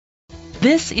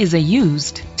This is a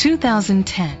used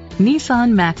 2010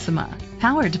 Nissan Maxima,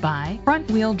 powered by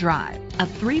front-wheel drive, a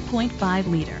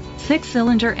 3.5-liter,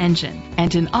 6-cylinder engine,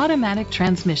 and an automatic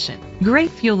transmission.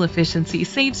 Great fuel efficiency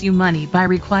saves you money by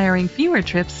requiring fewer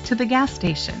trips to the gas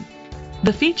station.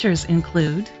 The features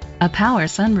include a power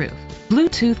sunroof,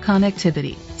 Bluetooth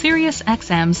connectivity, Sirius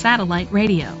XM satellite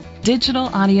radio, digital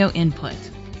audio input,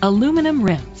 aluminum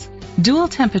rims, dual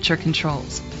temperature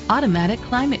controls, automatic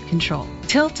climate control,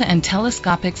 tilt and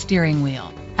telescopic steering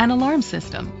wheel, an alarm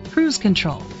system, cruise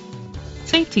control.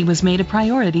 Safety was made a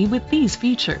priority with these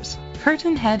features: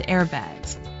 curtain head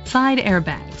airbags, side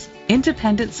airbags,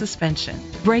 independent suspension,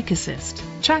 brake assist,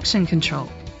 traction control,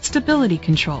 stability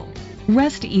control.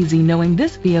 Rest easy knowing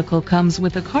this vehicle comes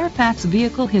with a Carfax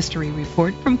Vehicle History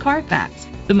Report from Carfax,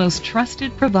 the most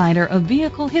trusted provider of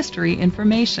vehicle history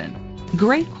information.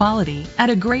 Great quality at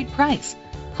a great price.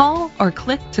 Call or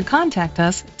click to contact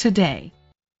us today.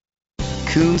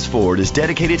 Koons Ford is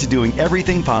dedicated to doing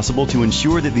everything possible to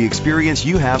ensure that the experience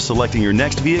you have selecting your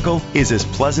next vehicle is as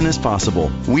pleasant as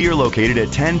possible. We are located at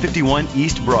 1051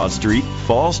 East Broad Street,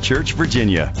 Falls Church,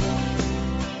 Virginia.